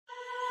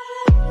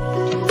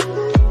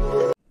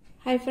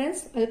Hi friends,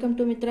 welcome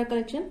to Mithra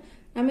collection.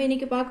 நம்ம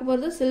இன்னைக்கு பார்க்க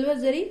போறது silver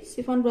zari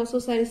chiffon brasso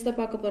sarees தான்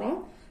பார்க்க போறோம்.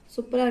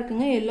 சூப்பரா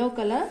இருக்குங்க, yellow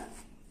color.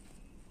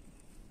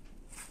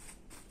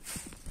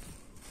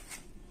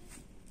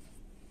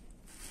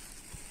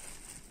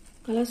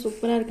 கலர்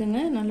சூப்பரா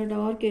இருக்குங்க, நல்ல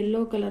டார்க்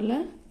yellow கலர்ல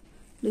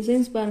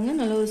டிசைன்ஸ் பாருங்க,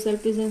 நல்ல ஒரு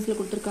செல்ஃப் டிசைன்ஸ்ல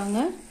கொடுத்திருக்காங்க.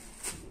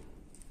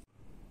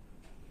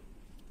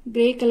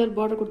 கிரே கலர்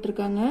border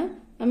கொடுத்திருக்காங்க.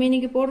 நம்ம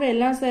இன்னைக்கு போடுற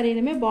எல்லா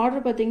சாரியிலுமே border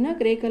பாத்தீங்கன்னா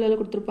கிரே கலர்ல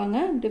கொடுத்திருப்பாங்க.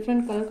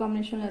 டிஃபரண்ட் கலர்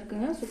காம்பினேஷன்ல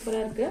இருக்குங்க, சூப்பரா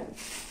இருக்கு.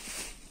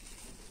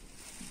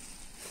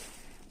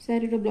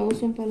 சாரியோட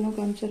ப்ளவுஸும் பல்லும்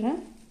காமிச்சறேன்.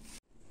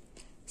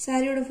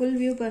 சாரியோட ஃபுல்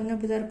வியூ பாருங்க,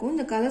 அப்படிதான் இருக்கும்.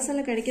 இந்த கலர்ஸ்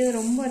எல்லாம் கிடைக்கிறது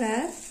ரொம்ப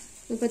ரேர்.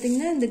 இது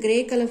பாத்தீங்கன்னா இந்த கிரே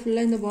கலர்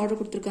ஃபுல்லா இந்த border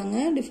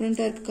கொடுத்திருக்காங்க.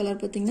 டிஃபரண்டா இருக்கு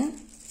கலர் பாத்தீங்கன்னா.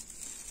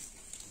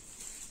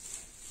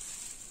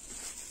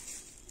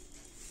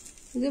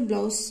 இது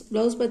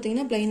ப்ளவுஸ்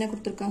பாத்தீங்கன்னா ப்ளைனா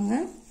கொடுத்திருக்காங்க.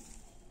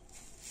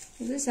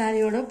 இது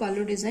சாரியோட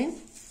பல்லு டிசைன்.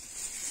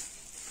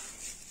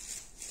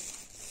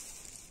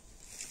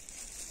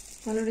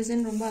 பல்லு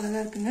டிசைன் ரொம்ப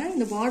அழகா இருக்குங்க.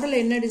 இந்த பார்டர்ல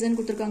என்ன டிசைன்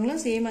கொடுத்திருக்காங்களோ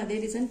சேம் அதே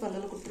டிசைன்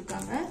பல்லுல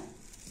கொடுத்திருக்காங்க.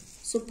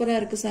 சூப்பரா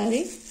இருக்கு சாரி.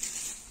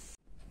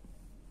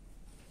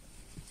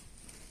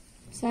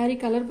 சாரி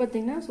கலர்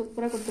பாத்தீங்கன்னா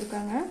சூப்பரா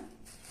கொடுத்திருக்காங்க.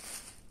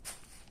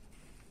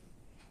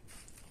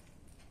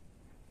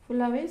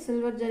 ஃபுல்லாவே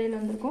சில்வர் ஜரியில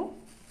வந்திருக்கும்.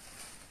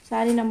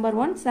 Sorry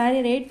number 1.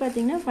 சாரி ரேட்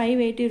பாத்தீங்கன்னா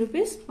 580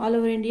 rupees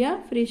all over India,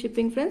 free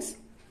shipping friends.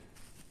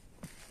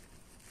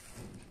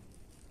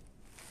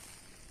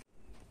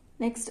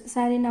 Next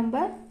saree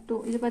number 2.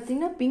 இது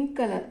பாத்தீங்கன்னா பிங்க்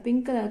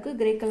கலருக்கு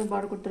கிரே கலர்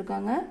பார்டர்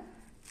கொடுத்திருக்காங்க.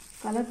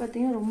 கலர்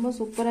பாத்தீங்கன்னா ரொம்ப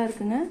சூப்பரா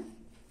இருக்குங்க.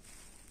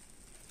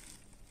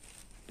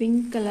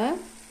 பிங்க் கலர்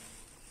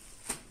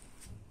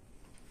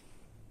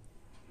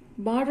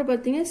பார்டர்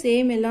பாத்தீங்கன்னா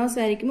சேம் எல்லா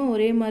சாரிக்குமே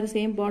ஒரே மாதிரி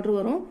சேம் பார்டர்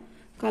வரும்.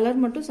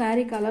 கலர் மட்டும்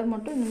சாரி கலர்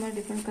மட்டும் இந்த மாதிரி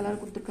டிஃபரண்ட்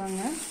கலர்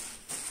கொடுத்திருக்காங்க.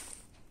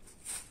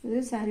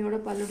 இது சாரியோட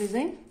பல்லு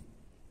டிசைன்.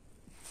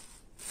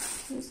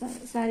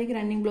 சாரிக்கு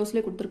ரன்னிங்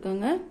ப்ளவுஸ்ல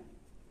கொடுத்திருக்காங்க.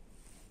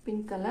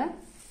 Pink colour.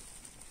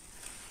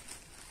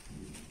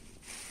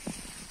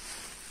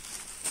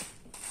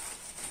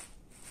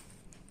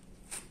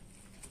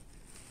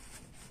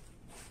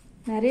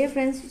 நிறைய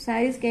फ्रेंड्स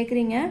sarees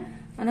கேக்குறீங்க.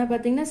 ஆனா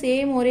பாத்தீங்கன்னா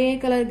சேம் ஒரே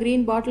கலர்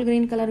green பாட்டில்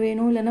green கலர்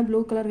வேணும் இல்லனா ப்ளூ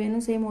கலர்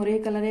வேணும், சேம் ஒரே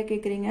கலரே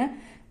கேக்குறீங்க.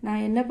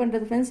 நான் என்ன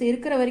பண்றது फ्रेंड्स,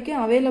 இருக்கிற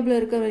வரைக்கும் அவேலபிள்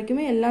இருக்கிற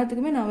வரைக்குமே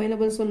எல்லாத்துக்குமே நான்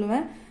அவேலபிள்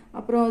சொல்லுவேன்.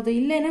 அப்புறம் அது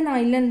இல்லைன்னா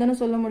நான் இல்லைன்னு தானே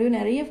சொல்ல முடியும்.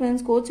 நிறைய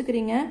फ्रेंड्स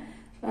கோச்சுக்கிறீங்க.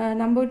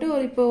 நம்ம விட்டு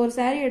இப்போ ஒரு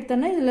saree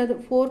எடுத்தோம்னா இதுல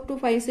 4 to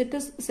 5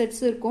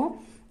 செட்ஸ் இருக்கும்.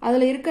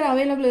 அதுல இருக்கிற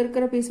அவேலபிள்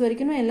இருக்கிற பீஸ்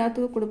வரைக்கும் நான்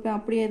எல்லாத்துக்கும் கொடுப்பேன்.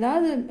 அப்படி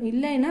ஏதாவது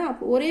இல்லைன்னா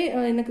ஒரே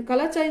எனக்கு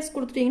கலர் சாய்ஸ்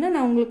கொடுத்துட்டீங்கன்னா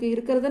நான் உங்களுக்கு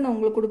இருக்கிறத நான்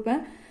உங்களுக்கு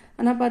கொடுப்பேன்.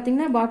 ஆனா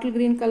பாத்தீங்கன்னா பாட்டில்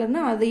கிரீன் கலர்னா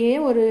அதையே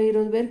ஒரு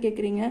 20 பேர்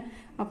கேக்குறீங்க.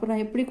 அப்புறம்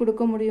எப்படி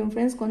கொடுக்க முடியும்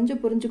फ्रेंड्स, கொஞ்சம்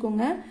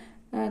புரிஞ்சுக்கோங்க.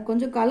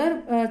 கொஞ்சம் கலர்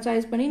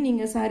சாய்ஸ் பண்ணி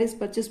நீங்க sarees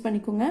பர்ச்சேஸ்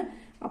பண்ணிக்கோங்க.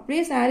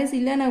 அப்படியே sarees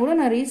இல்லைன்னா கூட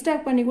நான்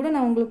ரீஸ்டாக் பண்ணி கூட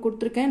நான் உங்களுக்கு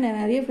கொடுத்துருக்கேன்.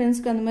 நிறைய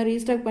ஃப்ரெண்ட்ஸ்க்கு அந்த மாதிரி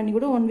ரீஸ்டாக் பண்ணி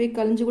கூட 1 வீக்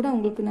கழிஞ்சு கூட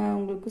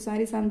உங்களுக்கு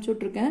sarees அனுப்பிச்சு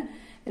விட்டுருக்கேன்.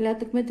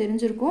 எல்லாத்துக்குமே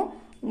தெரிஞ்சிருக்கும்.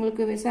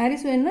 உங்களுக்கு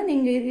sarees வேணும்னா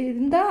நீங்க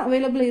இருந்தா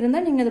அவைலபிள்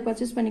இருந்தா நீங்க அதை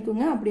பர்ச்சேஸ்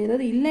பண்ணிக்கோங்க. அப்படி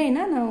ஏதாவது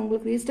இல்லைன்னா நான்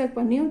உங்களுக்கு ரீஸ்டாக்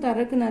பண்ணியும்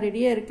தரக்கு நான்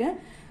ரெடியா இருக்கேன்.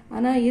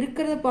 ஆனா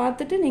இருக்கிறத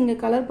பார்த்துட்டு நீங்க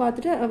கலர்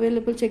பார்த்துட்டு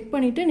அவைலபிள் செக்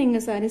பண்ணிட்டு நீங்க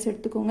sarees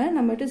எடுத்துக்கோங்க.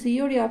 நம்மகிட்ட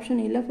COD ஆப்ஷன்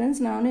இல்ல फ्रेंड्स,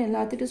 நானும்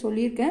எல்லாத்திட்டும்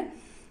சொல்லியிருக்கேன்.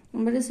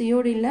 நம்மகிட்ட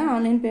COD இல்ல,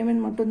 ஆன்லைன்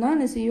பேமெண்ட் மட்டும் தான்.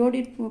 நான் COD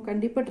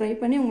கண்டிப்பா ட்ரை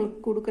பண்ணி உங்களுக்கு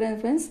கொடுக்குறேன்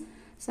friends.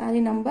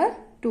 Sorry number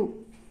 2.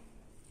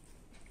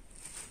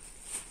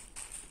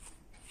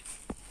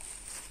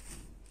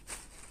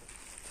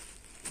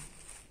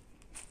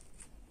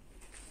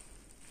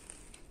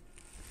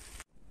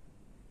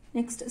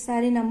 Next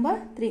sorry number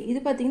 3.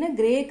 இது பாத்தீங்கன்னா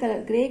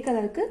கிரே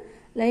கலருக்கு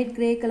லைட்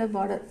கிரே கலர்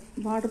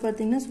பார்டர்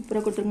பாத்தீங்கன்னா சூப்பரா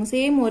கொடுத்திருக்காங்க.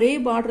 சேம் ஒரே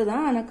பார்டர்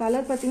தான், ஆனா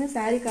கலர் பாத்தீங்கன்னா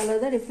சாரி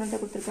கலர் தான் டிஃபரெண்டா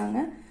கொடுத்திருக்காங்க.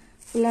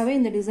 ஃபுல்லாவே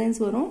இந்த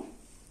டிசைன்ஸ் வரும்.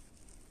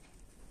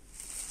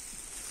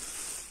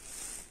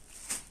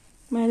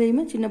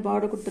 மேலேயுமே சின்ன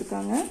பார்டர்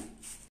கொடுத்திருக்காங்க.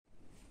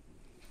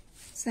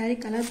 சாரி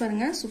கலர்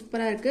பாருங்க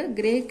சூப்பரா இருக்கு.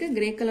 கிரேக்கு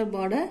கிரே கலர்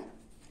பார்டர்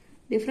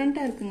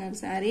டிஃபரெண்டா இருக்குங்க.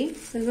 சாரி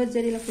சில்வர்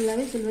ஜரியில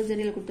ஃபுல்லாவே சில்வர்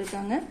ஜரியில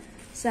கொடுத்திருக்காங்க.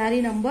 Sorry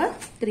number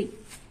 3.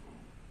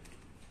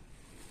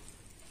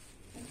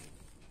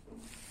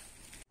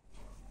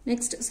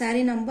 Next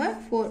sorry number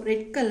 4.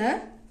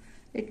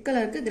 Red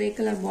கலருக்கு கிரே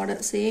கலர்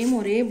பார்டர். சேம்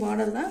ஒரே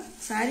பார்டர் தான்,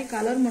 சாரி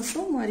கலர்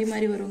மட்டும் மாறி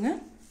மாறி வருங்க.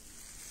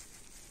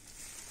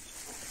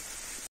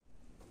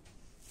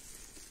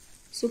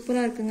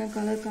 சூப்பரா இருக்குங்க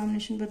கலர்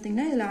காம்பினேஷன்.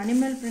 பாத்தீங்கன்னா இதுல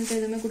அனிமல் பிரிண்ட்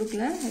எதுவுமே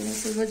கொடுக்கல.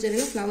 சில்வர்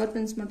ஜரியில ஃப்ளவர்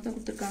பிரிண்ட்ஸ் மட்டும் தான்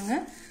கொடுத்திருக்காங்க.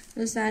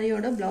 இது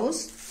சாரியோட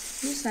பிளவுஸ்,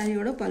 இது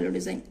சாரியோட பல்லு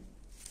டிசைன்.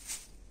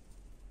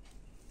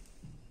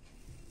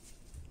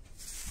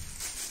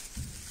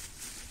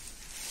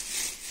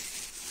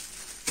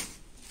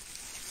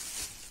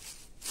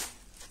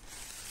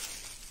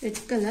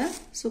 ரெட் கலர்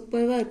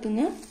சூப்பரா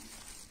இருக்குங்க.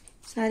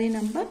 Sorry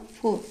number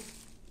 4.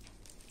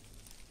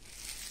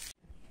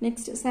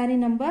 Next sorry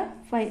number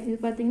 5. இது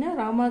பாத்தீங்கன்னா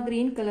ராமா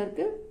கிரீன்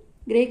கலருக்கு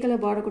கிரே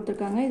கலர் பார்டர்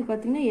கொடுத்திருக்காங்க. இது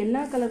பாத்தீங்கன்னா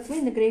எல்லா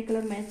கலருக்குமே இந்த கிரே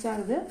கலர் மேட்ச்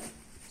ஆகுது.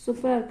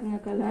 சூப்பரா இருக்குங்க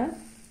கலர்.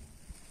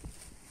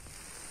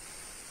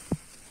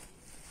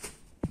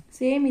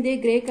 சேம் இதே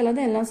கிரே கலர்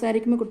தான் எல்லா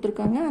சாரிக்குமே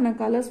கொடுத்திருக்காங்க. ஆனா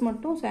கலர்ஸ்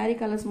மட்டும் சாரி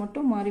கலர்ஸ்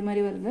மட்டும் மாறி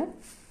மாறி வருது.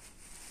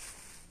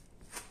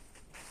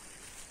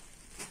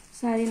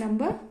 saree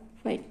number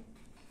 5.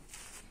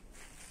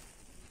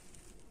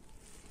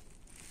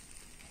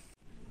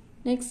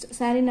 Next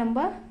saree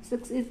number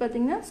 6 is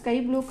பாத்தீங்கன்னா sky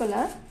blue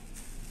color.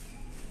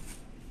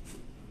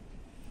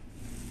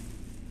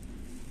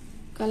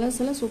 கலர்ஸ்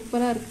எல்லாம்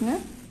சூப்பரா இருக்குங்க.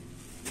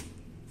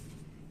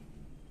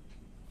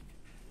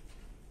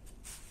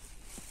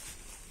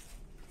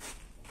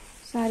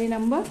 saree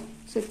number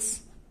 6,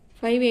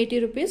 580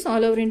 rupees,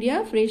 all over India,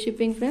 free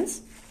shipping friends.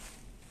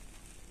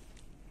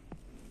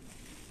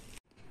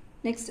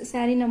 Next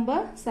saree number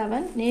 7,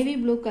 navy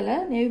blue color,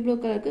 navy blue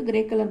color ku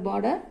grey color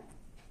border.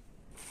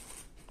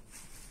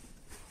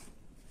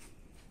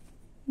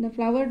 இந்த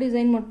flower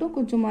design மட்டும்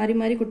கொஞ்சம் மாறி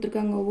மாறி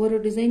கொடுத்திருக்காங்க. ஒவ்வொரு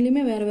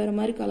டிசைன்லயுமே வேற வேற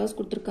மாதிரி கலர்ஸ்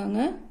கொடுத்திருக்காங்க.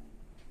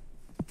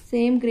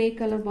 Same grey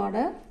color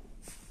border.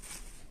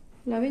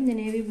 Love in the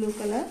navy blue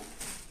color.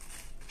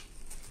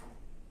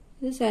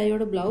 This saree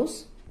oda blouse.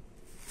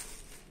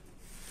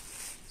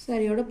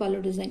 Saree oda pallu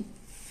design.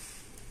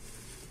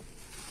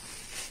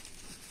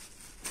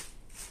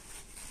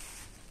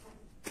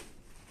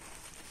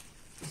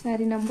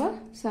 Saree number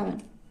 7.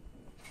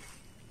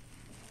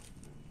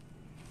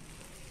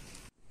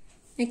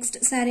 Next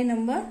saree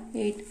number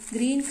 8,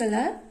 green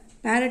color,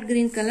 parrot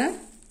green color.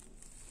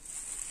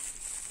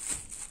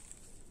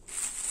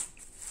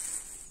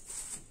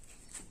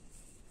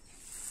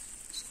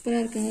 Super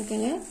இருக்குங்க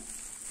color.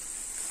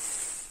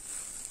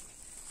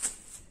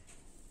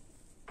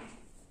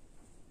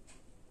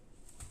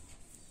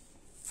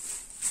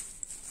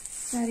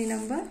 saree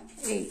number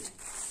 8.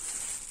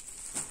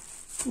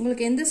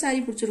 உங்களுக்கு எந்த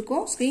saree பிடிச்சிருக்கோ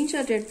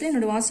screenshot எடுத்து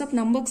என்னோட WhatsApp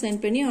நம்பருக்கு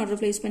send பண்ணி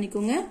order place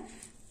பண்ணிக்கோங்க.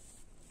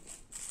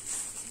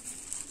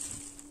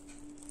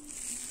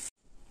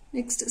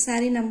 Next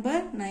saree number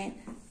 9.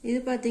 இது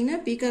பாத்தீங்கன்னா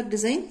பீகாக்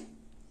டிசைன்.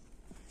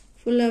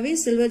 ஃபுல்லாவே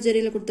சில்வர்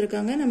ஜெரியில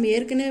கொடுத்திருக்காங்க. நம்ம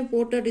ஏற்கனவே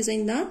போட்ட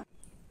டிசைன் தான்.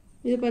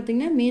 இது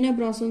பாத்தீங்கன்னா மீனா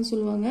பிராசோன்னு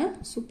சொல்லுவாங்க.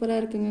 சூப்பரா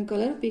இருக்குங்க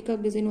கலர்.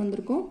 பீகாக் டிசைன்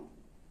வந்திருக்கும்.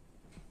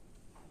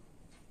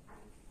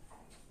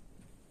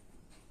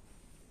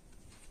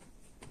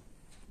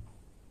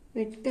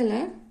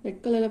 ரெட்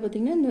கலர்ல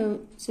பாத்தீங்கன்னா இந்த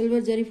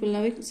சில்வர் ஜெரி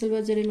ஃபுல்லாவே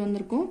சில்வர் ஜெரியில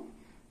வந்திருக்கும்.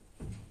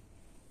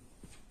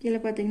 கீழ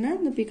பாத்தீங்கன்னா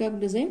இந்த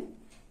பீகாக் டிசைன்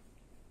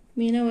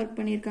மீனா வர்க்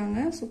பண்ணிருக்காங்க.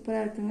 சூப்பரா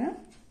இருக்குங்க.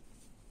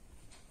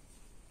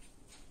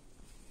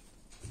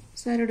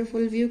 சாரியோட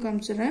ஃபுல் வியூ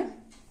காமிச்சிடுறேன்.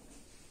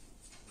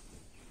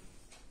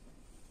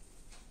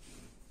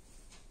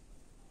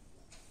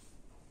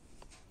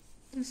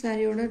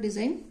 சாரியோட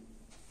டிசைன்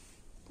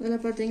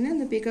இதில் பார்த்தீங்கன்னா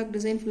இந்த பீகாக்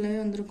டிசைன்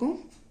ஃபுல்லாகவே வந்திருக்கும்.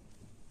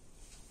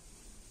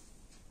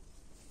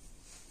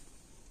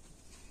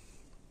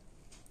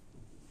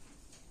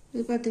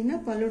 இது பார்த்தீங்கன்னா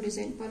பல்லு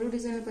டிசைன். பல்லு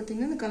டிசைனில்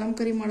பார்த்தீங்கன்னா இந்த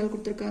கலம்கரி மாடல்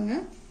கொடுத்துருக்காங்க.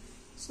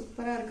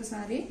 சூப்பராக இருக்கு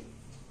சாரி.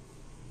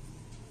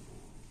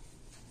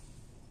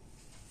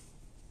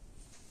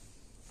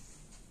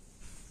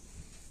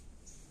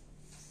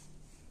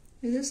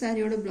 இது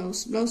சாரியோட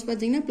பிளவுஸ். பிளவுஸ்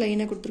பார்த்தீங்கன்னா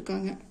பிளைனாக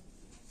கொடுத்துருக்காங்க.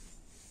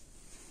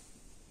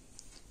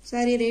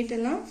 சாரி ரேட்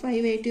எல்லாம்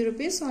 580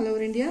 rupees, all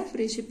over India,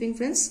 free shipping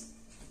friends.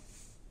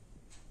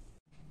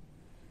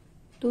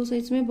 Two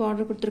சைட்ஸுமே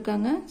border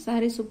கொடுத்துருக்காங்க.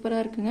 சாரி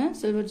சூப்பராக இருக்குங்க.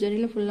 சில்வர்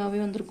ஜெரியில்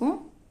ஃபுல்லாகவே வந்திருக்கும்.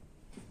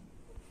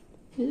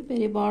 இது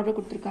பெரிய பார்டர்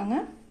கொடுத்துருக்காங்க.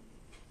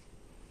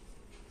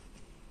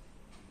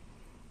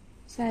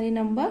 Sorry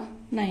number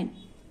 9.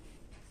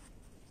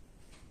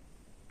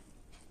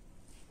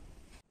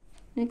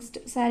 Next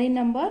sorry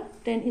number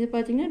 10. இது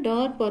பார்த்தீங்கன்னா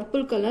dark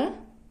purple colour.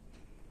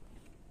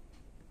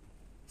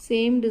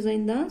 Same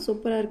design தான்.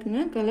 சூப்பரா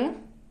இருக்குங்க கலர்.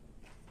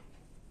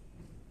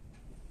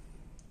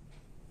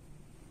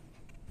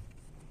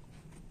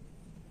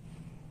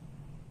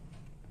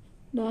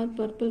 Dark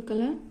purple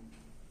colour.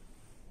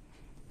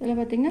 இதில்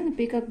பார்த்தீங்கன்னா இந்த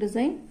பீகாக்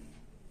டிசைன்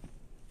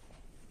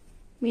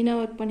மீனா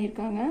ஒர்க்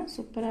பண்ணியிருக்காங்க.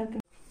 சூப்பரா இருக்கு.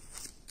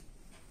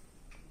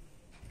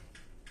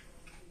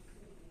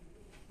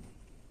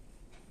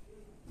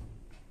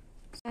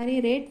 Sorry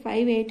rate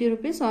 580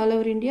 rupees, all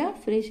over India,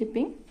 free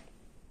shipping.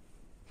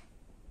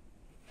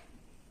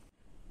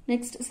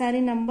 Next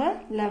sorry number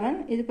 11.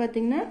 இது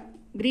பார்த்தீங்கன்னா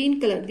கிரீன்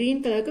கலர்.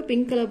 கிரீன் கலருக்கு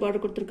பிங்க் கலர்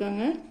பார்டர்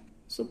கொடுத்துருக்காங்க.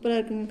 சூப்பராக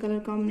இருக்குங்க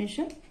colour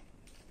combination.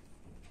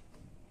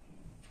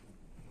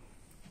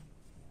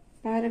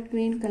 Farad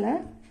green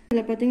colour.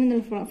 இதில் பார்த்தீங்கன்னா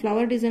இந்த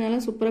ஃப்ளவர் டிசைன்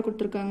எல்லாம் சூப்பராக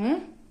கொடுத்துருக்காங்க.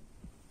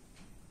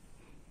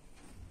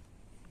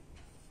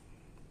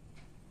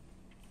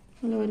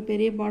 அதில் ஒரு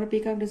பெரிய பார்டர்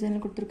பீகாக்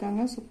டிசைனில்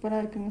கொடுத்துருக்காங்க.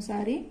 சூப்பராக இருக்குங்க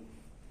சாரி.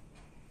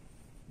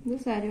 இது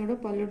சாரியோட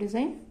பல்லு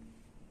டிசைன்.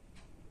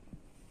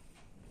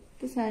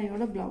 இது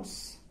சாரியோட பிளவுஸ்.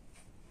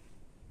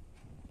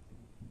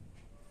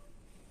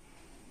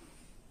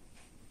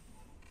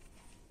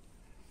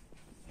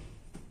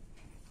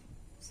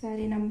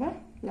 Sorry number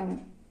 11.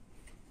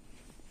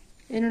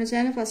 என்னோட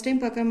சேனல் ஃபர்ஸ்ட் டைம்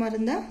பார்க்குற மாதிரி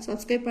இருந்தால்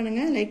சப்ஸ்கிரைப்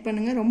பண்ணுங்க, லைக்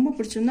பண்ணுங்க. ரொம்ப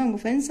பிடிச்சிருந்தா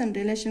உங்கள் ஃப்ரெண்ட்ஸ் அண்ட்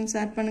ரிலேஷன்ஸ்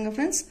ஷேர் பண்ணுங்க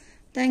ஃப்ரெண்ட்ஸ்.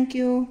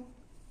 தேங்க்யூ.